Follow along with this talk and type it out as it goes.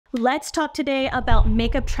Let's talk today about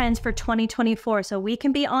makeup trends for 2024 so we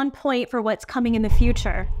can be on point for what's coming in the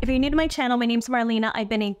future. If you're new to my channel, my name's Marlena. I've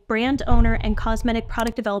been a brand owner and cosmetic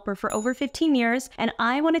product developer for over 15 years, and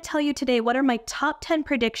I want to tell you today what are my top 10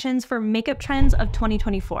 predictions for makeup trends of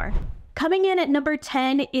 2024. Coming in at number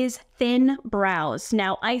 10 is thin brows.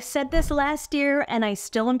 Now, I said this last year and I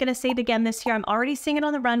still am going to say it again this year. I'm already seeing it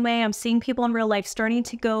on the runway. I'm seeing people in real life starting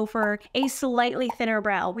to go for a slightly thinner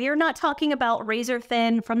brow. We are not talking about razor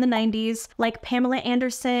thin from the 90s like Pamela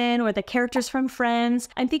Anderson or the characters from Friends.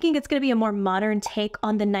 I'm thinking it's going to be a more modern take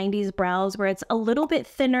on the 90s brows where it's a little bit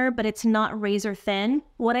thinner, but it's not razor thin.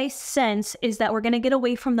 What I sense is that we're going to get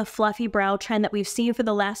away from the fluffy brow trend that we've seen for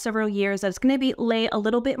the last several years. That's going to be lay a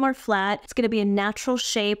little bit more flat. It's going to be a natural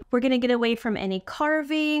shape. We're going to get away from any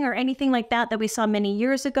carving or anything like that we saw many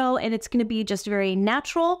years ago, and it's going to be just very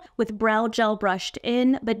natural with brow gel brushed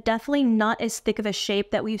in, but definitely not as thick of a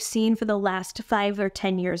shape that we've seen for the last 5 or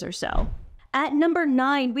 10 years or so. At number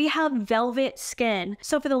 9, we have velvet skin.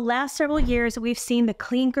 So for the last several years, we've seen the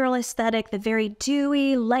clean girl aesthetic, the very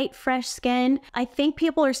dewy, light, fresh skin. I think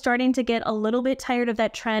people are starting to get a little bit tired of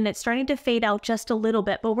that trend. It's starting to fade out just a little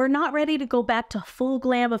bit, but we're not ready to go back to full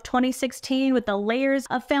glam of 2016 with the layers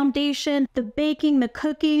of foundation, the baking, the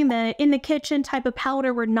cooking, the in the kitchen type of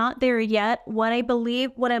powder. We're not there yet. What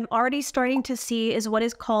I'm already starting to see is what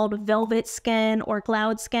is called velvet skin or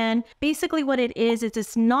cloud skin. Basically what it is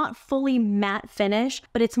it's not fully matte finish,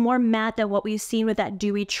 but it's more matte than what we've seen with that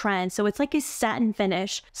dewy trend. So it's like a satin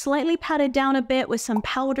finish, slightly patted down a bit with some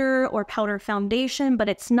powder or powder foundation, but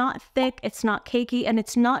it's not thick, it's not cakey, and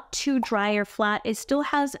it's not too dry or flat. It still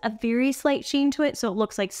has a very slight sheen to it, so it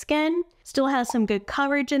looks like skin. Still has some good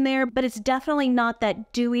coverage in there, but it's definitely not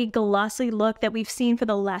that dewy, glossy look that we've seen for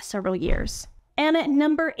the last several years. And at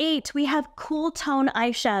number 8, we have cool tone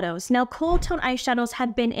eyeshadows. Now, cool tone eyeshadows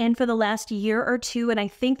have been in for the last year or two, and I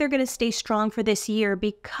think they're going to stay strong for this year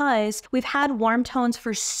because we've had warm tones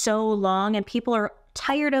for so long and people are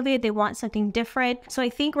tired of it. They want something different. So I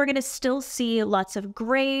think we're going to still see lots of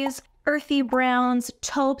grays, earthy browns,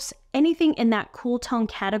 taupes, anything in that cool tone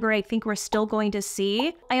category. I think we're still going to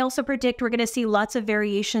see. I also predict we're going to see lots of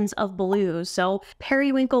variations of blues. So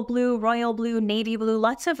periwinkle blue, royal blue, navy blue,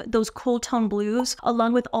 lots of those cool tone blues,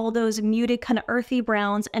 along with all those muted kind of earthy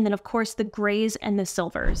browns, and then of course the grays and the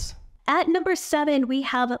silvers. At number 7, we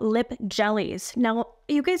have lip jellies. Now,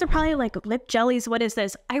 you guys are probably like, lip jellies, what is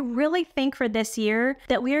this? I really think for this year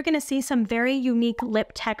that we are going to see some very unique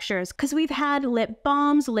lip textures because we've had lip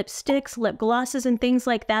balms, lipsticks, lip glosses, and things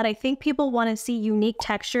like that. I think people want to see unique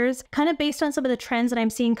textures, kind of based on some of the trends that I'm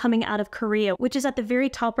seeing coming out of Korea, which is at the very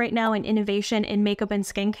top right now in innovation in makeup and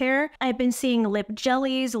skincare. I've been seeing lip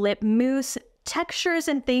jellies, lip mousse, textures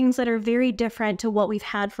and things that are very different to what we've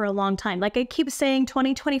had for a long time. Like I keep saying,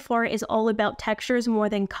 2024 is all about textures more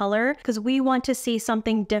than color because we want to see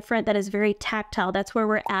something different that is very tactile. That's where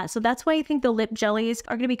we're at. So that's why I think the lip jellies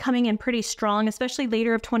are going to be coming in pretty strong, especially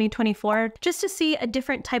later of 2024, just to see a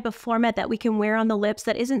different type of format that we can wear on the lips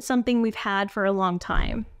that isn't something we've had for a long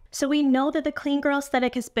time. So we know that the clean girl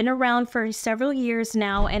aesthetic has been around for several years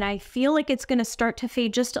now, and I feel like it's going to start to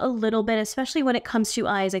fade just a little bit, especially when it comes to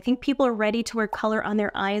eyes. I think people are ready to wear color on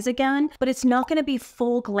their eyes again, but it's not going to be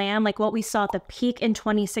full glam like what we saw at the peak in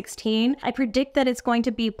 2016. I predict that it's going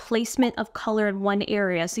to be placement of color in one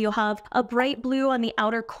area. So you'll have a bright blue on the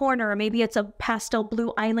outer corner, or maybe it's a pastel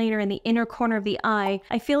blue eyeliner in the inner corner of the eye.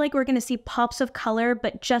 I feel like we're going to see pops of color,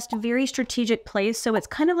 but just very strategic place. So it's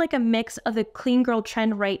kind of like a mix of the clean girl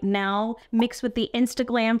trend right now mixed with the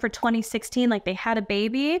Instaglam for 2016, like they had a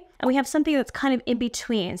baby, and we have something that's kind of in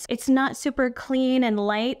between. It's not super clean and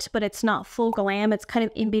light, but it's not full glam. It's kind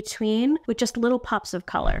of in between with just little pops of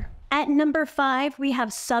color. At number 5, we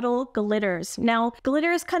have subtle glitters. Now,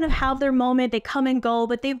 glitters kind of have their moment. They come and go,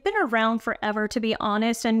 but they've been around forever, to be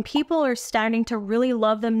honest, and people are starting to really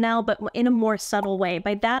love them now, but in a more subtle way.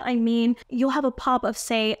 By that, I mean, you'll have a pop of,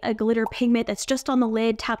 say, a glitter pigment that's just on the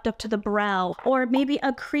lid, tapped up to the brow, or maybe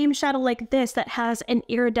a cream shadow like this that has an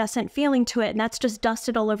iridescent feeling to it, and that's just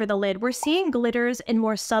dusted all over the lid. We're seeing glitters in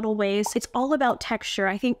more subtle ways. It's all about texture.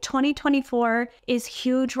 I think 2024 is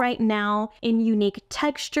huge right now in unique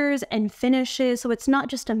textures and finishes. So it's not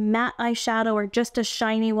just a matte eyeshadow or just a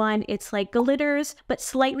shiny one. It's like glitters, but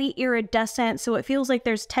slightly iridescent. So it feels like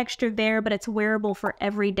there's texture there, but it's wearable for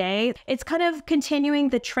every day. It's kind of continuing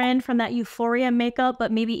the trend from that Euphoria makeup,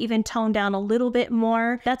 but maybe even toned down a little bit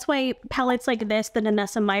more. That's why palettes like this, the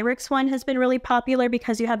Nanessa Myricks one, has been really popular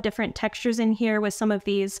because you have different textures in here with some of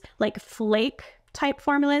these like flake type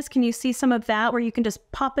formulas. Can you see some of that where you can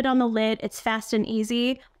just pop it on the lid? It's fast and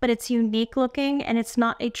easy, but it's unique looking and it's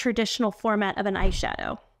not a traditional format of an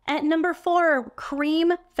eyeshadow. At number 4,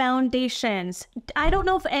 cream foundations. I don't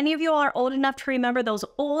know if any of you are old enough to remember those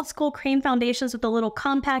old school cream foundations with the little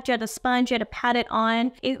compact, you had a sponge, you had to pat it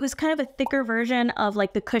on. It was kind of a thicker version of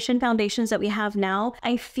like the cushion foundations that we have now.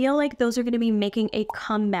 I feel like those are going to be making a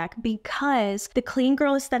comeback because the clean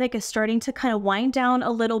girl aesthetic is starting to kind of wind down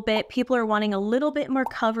a little bit. People are wanting a little bit more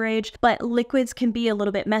coverage, but liquids can be a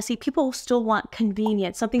little bit messy. People still want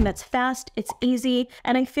convenience, something that's fast, it's easy,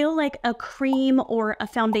 and I feel like a cream or a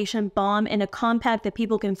foundation balm in a compact that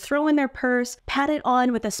people can throw in their purse, pat it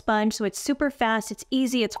on with a sponge so it's super fast, it's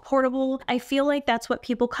easy, it's portable. I feel like that's what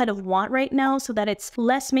people kind of want right now, so that it's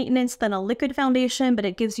less maintenance than a liquid foundation, but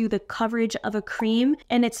it gives you the coverage of a cream,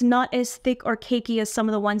 and it's not as thick or cakey as some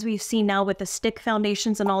of the ones we've seen now with the stick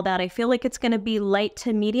foundations and all that. I feel like it's going to be light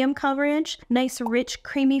to medium coverage, nice rich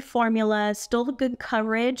creamy formula, still good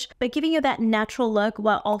coverage, but giving you that natural look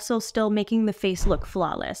while also still making the face look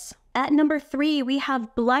flawless. At number 3, we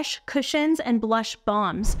have blush cushions and blush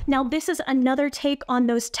balms. Now, this is another take on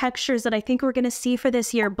those textures that I think we're going to see for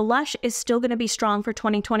this year. Blush is still going to be strong for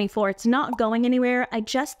 2024. It's not going anywhere. I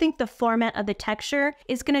just think the format of the texture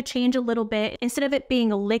is going to change a little bit. Instead of it being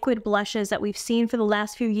liquid blushes that we've seen for the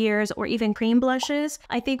last few years or even cream blushes,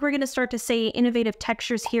 I think we're going to start to see innovative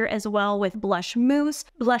textures here as well with blush mousse,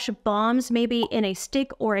 blush balms, maybe in a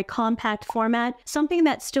stick or a compact format, something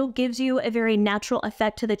that still gives you a very natural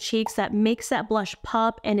effect to the cheek that makes that blush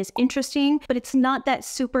pop and is interesting, but it's not that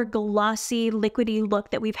super glossy, liquidy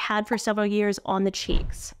look that we've had for several years on the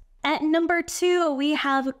cheeks. At number 2, we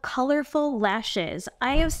have colorful lashes.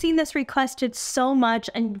 I have seen this requested so much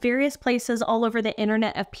in various places all over the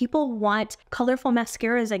internet of people want colorful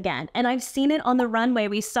mascaras again. And I've seen it on the runway.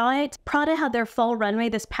 We saw it. Prada had their fall runway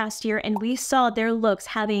this past year and we saw their looks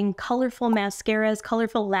having colorful mascaras,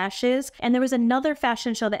 colorful lashes. And there was another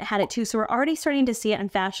fashion show that had it too. So we're already starting to see it in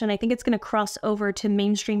fashion. I think it's going to cross over to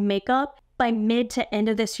mainstream makeup by mid to end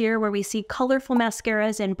of this year, where we see colorful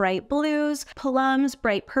mascaras in bright blues, plums,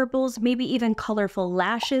 bright purples, maybe even colorful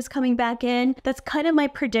lashes coming back in. That's kind of my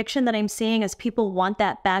prediction that I'm seeing as people want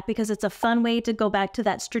that back because it's a fun way to go back to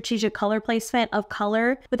that strategic color placement of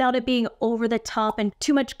color without it being over the top and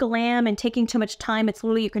too much glam and taking too much time. It's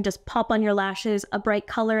literally you can just pop on your lashes a bright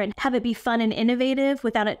color and have it be fun and innovative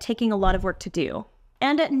without it taking a lot of work to do.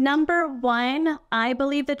 And at number 1, I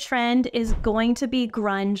believe the trend is going to be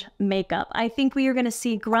grunge makeup. I think we are going to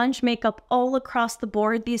see grunge makeup all across the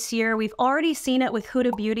board this year. We've already seen it with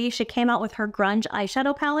Huda Beauty. She came out with her grunge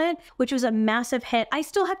eyeshadow palette, which was a massive hit. I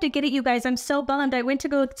still have to get it, you guys. I'm so bummed. I went to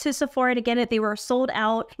go to Sephora to get it. They were sold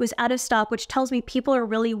out. It was out of stock, which tells me people are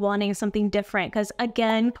really wanting something different because,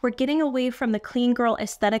 again, we're getting away from the clean girl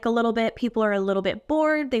aesthetic a little bit. People are a little bit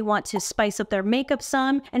bored. They want to spice up their makeup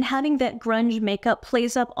some, and having that grunge makeup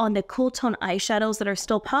plays up on the cool tone eyeshadows that are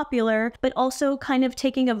still popular, but also kind of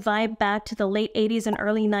taking a vibe back to the late 80s and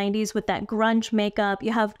early 90s with that grunge makeup.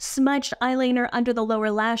 You have smudged eyeliner under the lower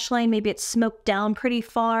lash line, maybe it's smoked down pretty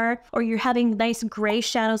far, or you're having nice gray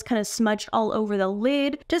shadows kind of smudged all over the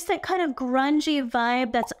lid. Just that kind of grungy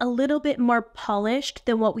vibe that's a little bit more polished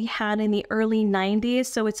than what we had in the early 90s.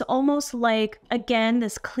 So it's almost like, again,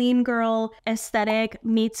 this clean girl aesthetic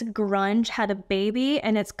meets grunge had a baby,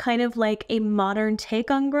 and it's kind of like a modern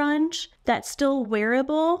take on grunge that's still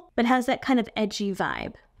wearable but has that kind of edgy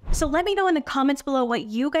vibe. So let me know in the comments below what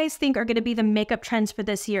you guys think are going to be the makeup trends for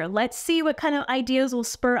this year. Let's see what kind of ideas will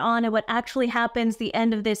spur on and what actually happens the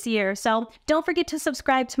end of this year. So don't forget to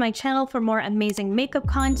subscribe to my channel for more amazing makeup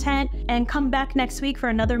content and come back next week for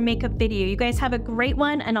another makeup video. You guys have a great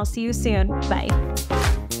one and I'll see you soon. Bye.